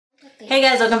Hey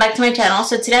guys, welcome back to my channel.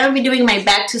 So today I'll be doing my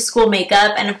back to school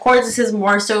makeup, and of course this is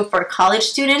more so for college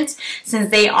students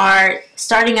since they are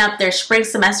starting up their spring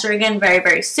semester again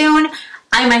very soon.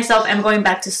 I myself am going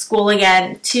back to school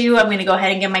again too. I'm going to go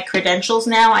ahead and get my credentials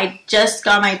now. I just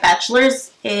got my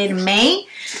bachelor's in May,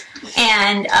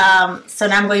 and so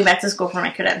now I'm going back to school for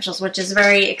my credentials, which is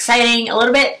very exciting, a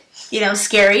little bit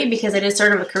scary because it is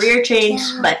sort of a career change,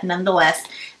 but nonetheless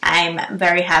I'm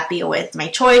very happy with my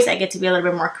choice. I get to be a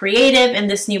little bit more creative in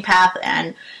this new path,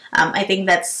 and I think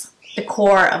that's the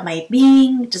core of my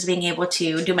being, just being able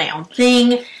to do my own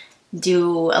thing,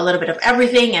 do a little bit of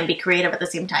everything, and be creative at the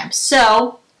same time.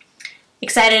 So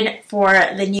excited for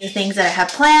the new things that I have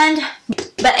planned.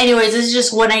 But anyways, this is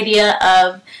just one idea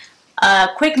of a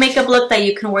quick makeup look that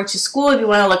you can wear to school if you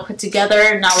want to look put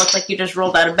together, not look like you just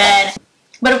rolled out of bed.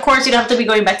 But of course, you don't have to be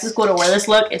going back to school to wear this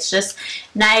look. It's just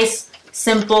nice,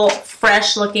 simple,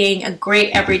 fresh looking, a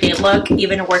great everyday look,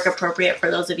 even work appropriate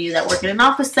for those of you that work in an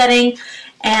office setting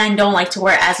and don't like to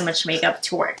wear as much makeup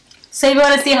to work. So if you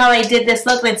want to see how I did this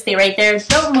look, then stay right there,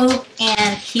 don't move,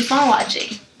 and keep on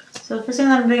watching. So the first thing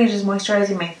that I'm doing is just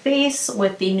moisturizing my face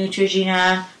with the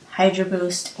Neutrogena Hydro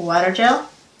Boost Water Gel.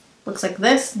 Looks like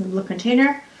this in the blue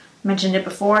container. I mentioned it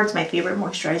before, it's my favorite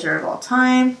moisturizer of all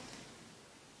time.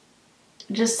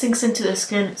 It just sinks into the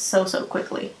skin so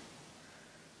quickly.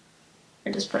 I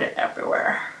just put it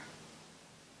everywhere.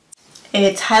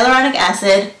 It's hyaluronic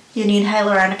acid. You need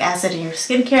hyaluronic acid in your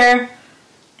skincare.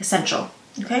 Essential.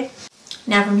 Okay?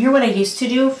 Now from here, what I used to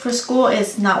do for school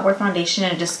is not wear foundation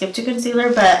and just skip to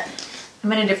concealer, but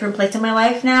I'm in a different place in my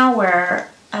life now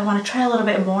where I want to try a little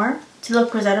bit more to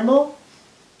look presentable,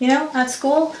 at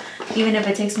school. Even if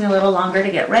it takes me a little longer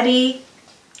to get ready,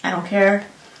 I don't care.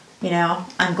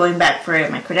 I'm going back for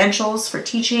my credentials for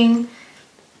teaching.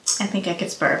 I think I could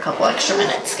spare a couple extra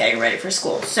minutes getting ready for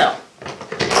school. So,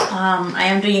 I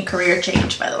am doing a career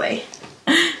change, by the way.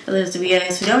 For those of you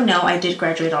guys who don't know, I did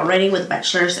graduate already with a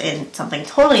bachelor's in something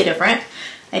totally different.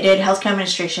 I did healthcare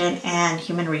administration and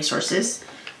human resources.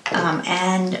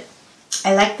 And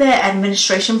I like the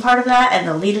administration part of that and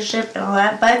the leadership and all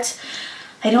that, but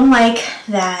I don't like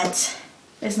that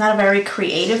it's not a very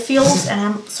creative field, and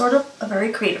I'm sort of a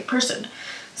very creative person.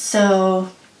 So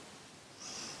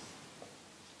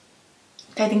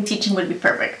I think teaching would be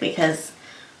perfect because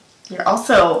you're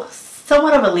also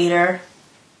somewhat of a leader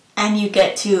and you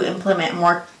get to implement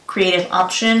more creative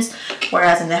options,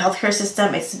 whereas in the healthcare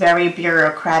system it's very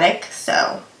bureaucratic,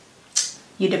 so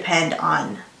you depend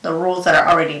on the rules that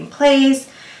are already in place,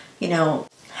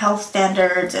 health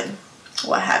standards and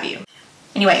what have you.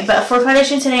 Anyway, but for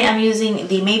foundation today I'm using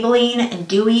the Maybelline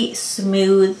Dewy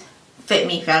Smooth Fit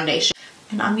Me foundation,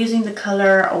 and I'm using the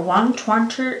color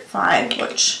 125,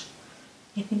 which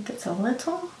I think it's a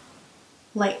little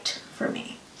light for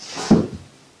me.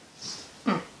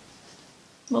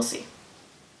 We'll see.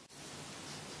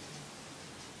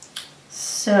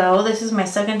 So this is my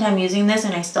second time using this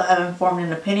and I still haven't formed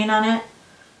an opinion on it.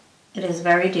 It is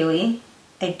very dewy.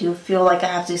 I do feel like I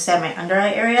have to set my under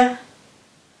eye area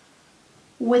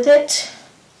with it.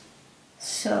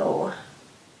 So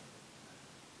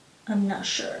I'm not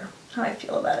sure how I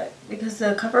feel about it because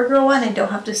the COVERGIRL one, I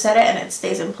don't have to set it and it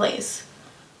stays in place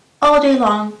all day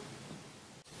long.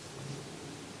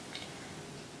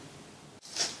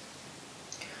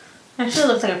 Actually, it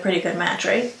looks like a pretty good match,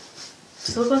 right?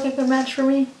 Does it look like a good match for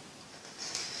me?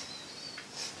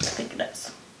 I think it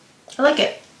does. I like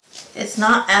it. It's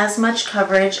not as much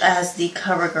coverage as the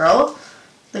COVERGIRL.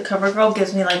 The COVERGIRL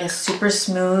gives me like a super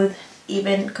smooth,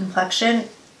 even complexion.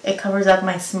 It covers up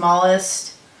my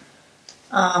smallest,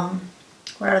 what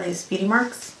are these, beauty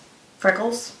marks?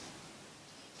 Freckles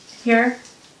here.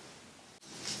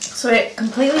 So it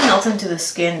completely melts into the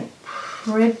skin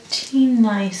pretty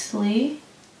nicely.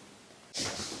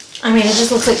 I mean, it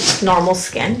just looks like normal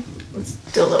skin. Let's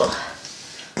do a little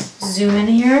zoom in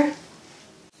here.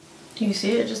 Do you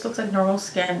see it? It just looks like normal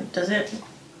skin. Does it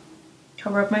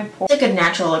cover up my pores? It's like a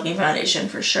natural looking foundation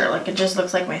for sure. Like it just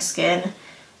looks like my skin.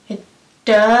 It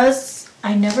does.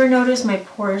 I never noticed my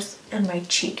pores in my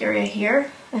cheek area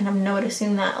here, and I'm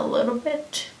noticing that a little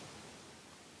bit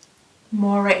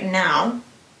more right now.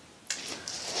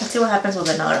 Let's see what happens with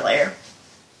another layer.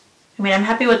 I mean, I'm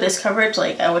happy with this coverage.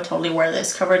 Like, I would totally wear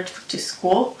this coverage to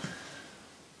school.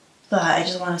 But I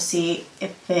just want to see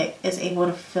if it is able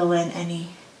to fill in any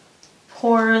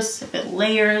pores, if it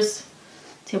layers.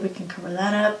 See if we can cover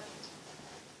that up.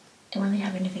 Don't really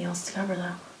have anything else to cover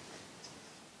though.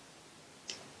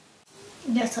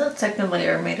 Yeah, so that second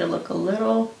layer made it look a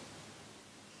little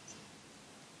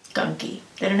gunky,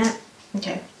 didn't it?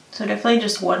 Okay, so definitely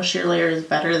just one sheer layer is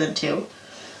better than two.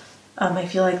 I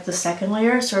feel like the second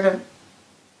layer sort of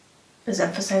is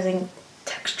emphasizing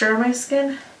texture on my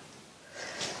skin.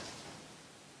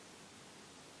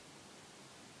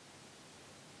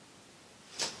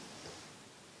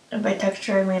 And by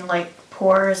texture, I mean like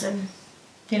pores and,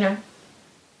 you know,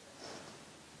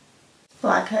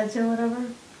 blackheads or whatever,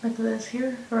 like this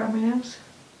here around my nose.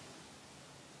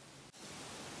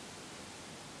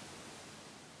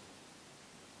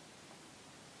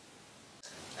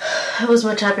 I was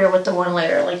much happier with the one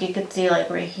layer. Like you could see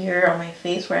like right here on my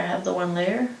face where I have the one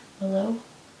layer below.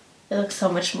 It looks so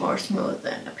much more smooth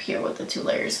than up here with the 2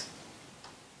 layers.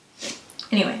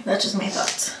 Anyway, that's just my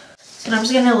thoughts. So I'm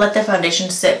just going to let the foundation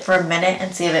sit for a minute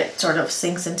and see if it sort of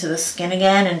sinks into the skin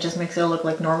again and just makes it look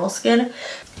like normal skin.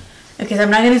 Okay, so I'm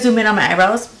not going to zoom in on my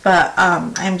eyebrows, but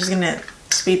I'm just going to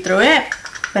speed through it.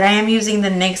 But I am using the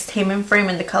NYX TAME frame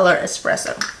in the color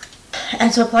Espresso.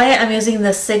 And to apply it, I'm using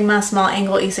the Sigma Small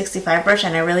Angle E65 brush,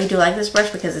 and I really do like this brush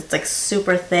because it's like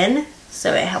super thin,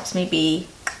 so it helps me be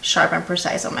sharp and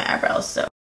precise on my eyebrows. So.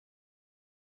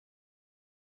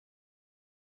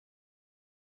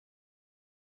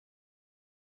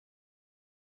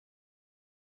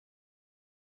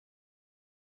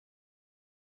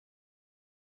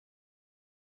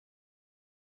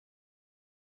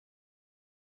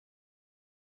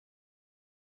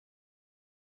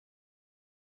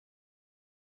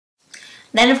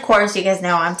 Then of course, you guys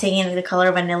know I'm taking the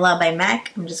color Vanilla by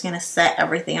MAC. I'm just going to set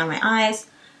everything on my eyes,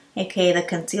 aka the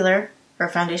concealer or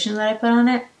foundation that I put on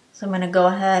it. So I'm going to go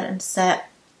ahead and set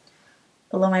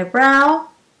below my brow.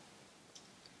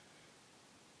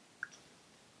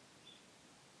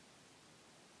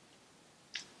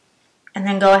 And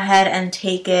then go ahead and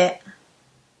take it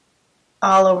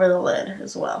all over the lid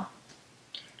as well.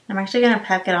 I'm actually going to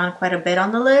pack it on quite a bit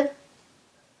on the lid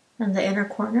and the inner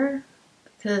corner,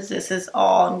 because this is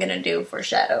all I'm going to do for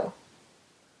shadow.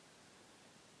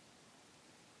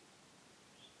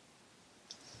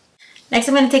 Next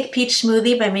I'm going to take Peach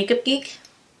Smoothie by MakeupGeek.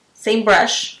 Same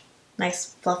brush,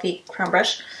 nice fluffy crown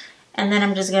brush. And then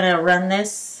I'm just going to run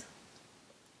this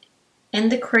in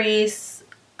the crease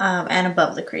and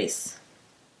above the crease.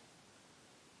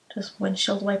 Just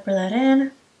windshield wiper that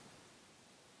in.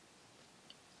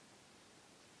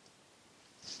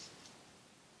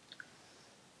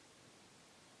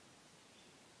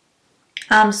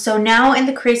 So now in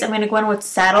the crease, I'm going to go in with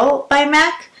Saddle by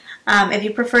MAC. If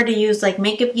you prefer to use like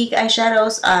MakeupGeek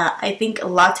eyeshadows, I think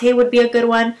Latte would be a good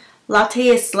one. Latte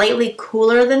is slightly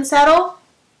cooler than Saddle.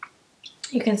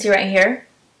 You can see right here.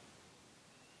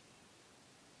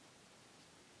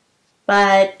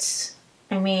 But,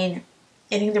 I mean,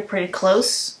 I think they're pretty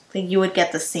close. I think you would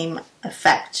get the same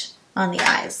effect on the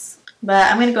eyes.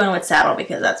 But I'm going to go in with Saddle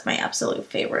because that's my absolute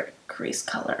favorite crease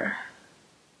color.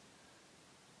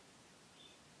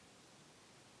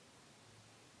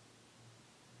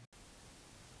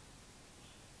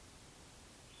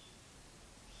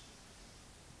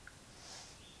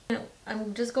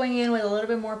 I'm just going in with a little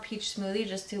bit more Peach Smoothie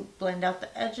just to blend out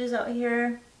the edges out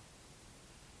here.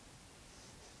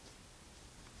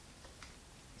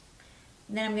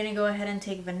 Then I'm going to go ahead and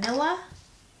take Vanilla.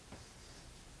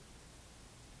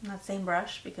 That same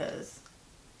brush because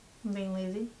I'm being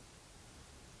lazy.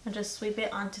 And just sweep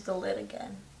it onto the lid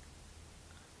again.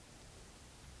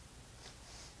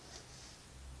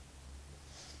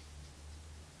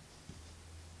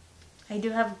 I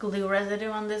do have glue residue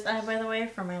on this eye, by the way,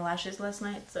 from my lashes last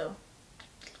night, so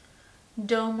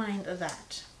don't mind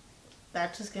that.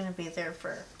 That's just going to be there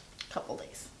for a couple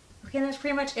days. Okay, that's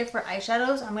pretty much it for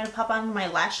eyeshadows. I'm going to pop on my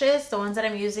lashes. The ones that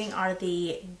I'm using are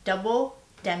the Double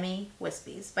Demi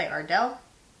Wispies by Ardell.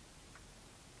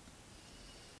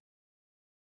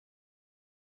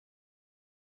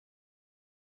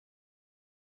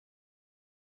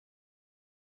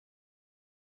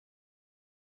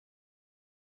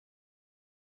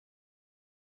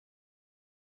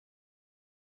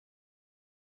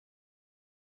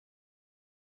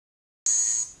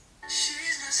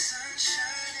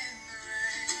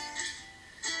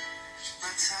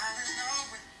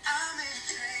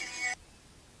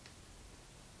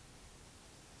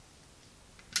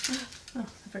 Oh,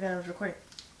 I forgot I was recording.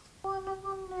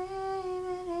 Wonderful name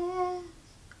it is.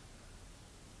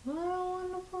 What a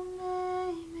wonderful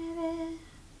name it is.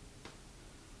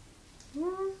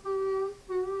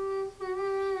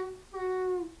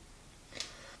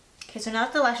 Okay, so now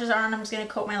that the lashes are on, I'm just going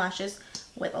to coat my lashes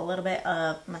with a little bit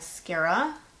of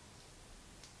mascara.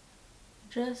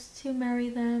 Just to marry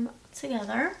them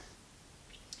together.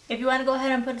 If you want to go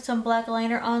ahead and put some black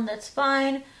liner on, that's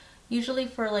fine. Usually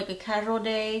for like a casual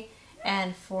day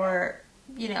and for,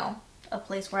 you know, a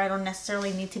place where I don't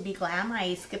necessarily need to be glam,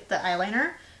 I skip the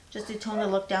eyeliner just to tone the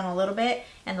look down a little bit,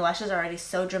 and the lashes are already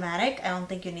so dramatic, I don't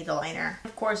think you need the liner.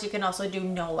 Of course, you can also do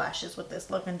no lashes with this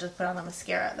look and just put on the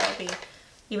mascara. That would be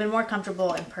even more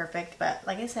comfortable and perfect, but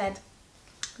like I said,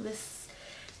 this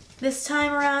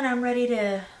time around, I'm ready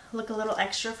to look a little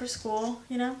extra for school,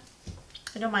 you know?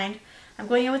 I don't mind. I'm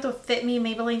going in with the Fit Me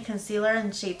Maybelline Concealer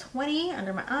in shade 20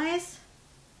 under my eyes.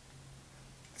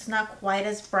 It's not quite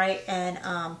as bright and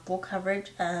full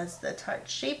coverage as the Tarte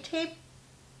Shape Tape.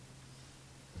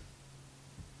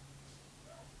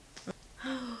 Do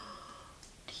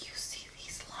you see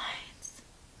these lines?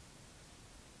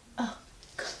 Oh,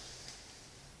 God.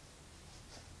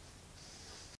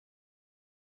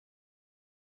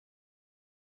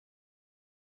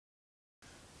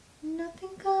 Nothing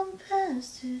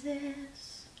compares to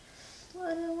this.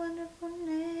 What a wonderful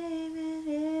name it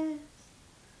is.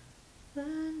 The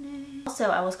name. Also,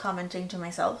 I was commenting to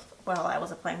myself while I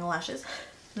was applying the lashes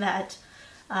that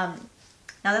now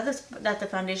that the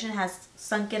foundation has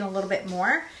sunk in a little bit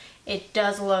more, it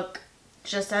does look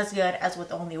just as good as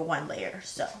with only one layer.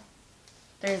 So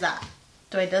there's that.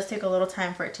 So it does take a little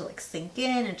time for it to like sink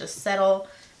in and just settle,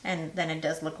 and then it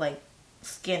does look like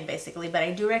skin basically. But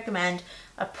I do recommend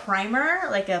a primer,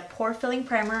 like a pore filling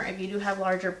primer, if you do have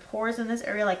larger pores in this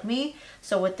area like me.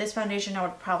 So with this foundation I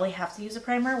would probably have to use a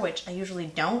primer, which I usually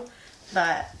don't,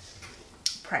 but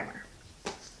primer.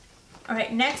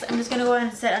 Alright, next I'm just going to go ahead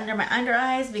and set under my under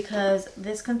eyes, because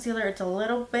this concealer, it's a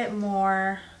little bit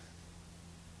more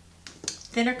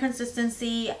thinner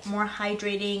consistency, more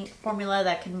hydrating formula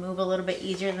that can move a little bit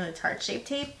easier than the Tarte Shape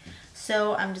Tape.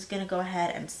 So I'm just going to go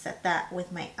ahead and set that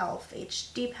with my e.l.f.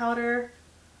 HD powder.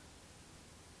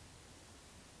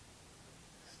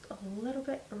 Just a little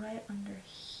bit right under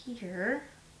here.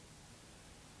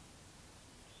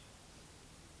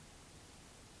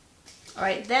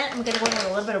 Alright, then I'm going to go in with a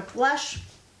little bit of blush.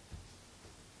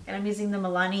 And I'm using the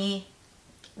Milani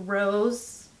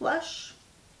Rose blush.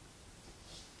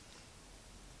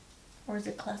 Or is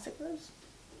it Classic Rose?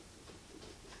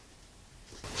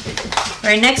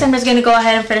 Alright, next I'm just going to go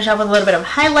ahead and finish off with a little bit of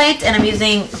highlight. And I'm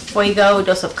using FUEGO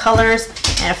Dose of Colors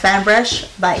and a fan brush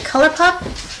by ColourPop.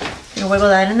 I'm going to wiggle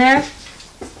that in there.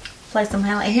 Apply some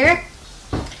highlight here.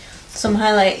 Some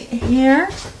highlight here.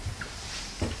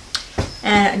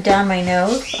 And down my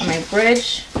nose, on my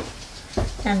bridge,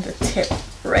 and the tip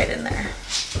right in there.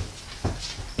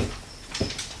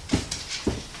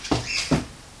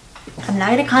 I'm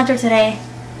not going to contour today.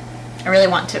 I really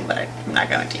want to, but I'm not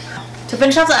going to. To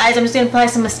finish off the eyes, I'm just going to apply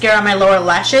some mascara on my lower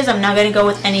lashes. I'm not going to go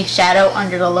with any shadow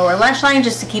under the lower lash line,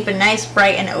 just to keep it nice,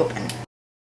 bright, and open.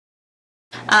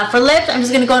 For lips, I'm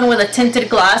just going to go in with a tinted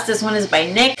gloss. This one is by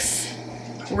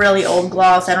NYX. Really old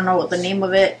gloss. I don't know what the name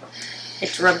of it.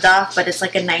 It's rubbed off, but it's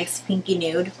like a nice pinky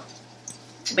nude.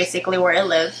 Basically where I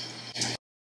live.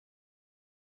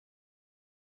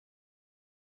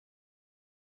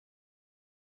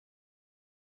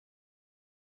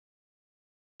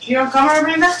 You on camera,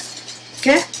 Brenda?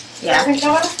 Okay. Yeah.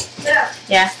 Yeah.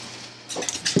 Yeah.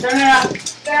 Turn it up.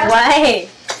 Why?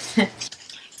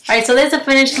 Alright, so there's a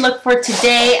finished look for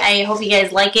today. I hope you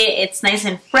guys like it. It's nice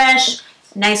and fresh.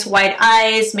 Nice wide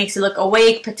eyes, makes you look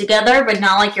awake, put together, but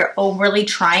not like you're overly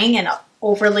trying and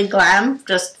overly glam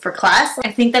just for class.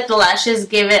 I think that the lashes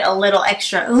give it a little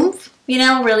extra oomph, you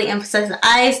know, really emphasize the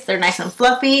eyes. They're nice and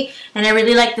fluffy, and I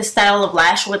really like the style of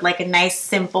lash with like a nice,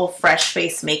 simple, fresh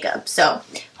face makeup. So,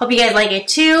 hope you guys like it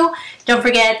too. Don't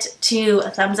forget to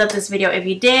thumbs up this video if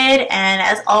you did, and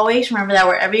as always, remember that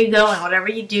wherever you go and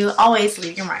whatever you do, always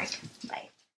leave your mark.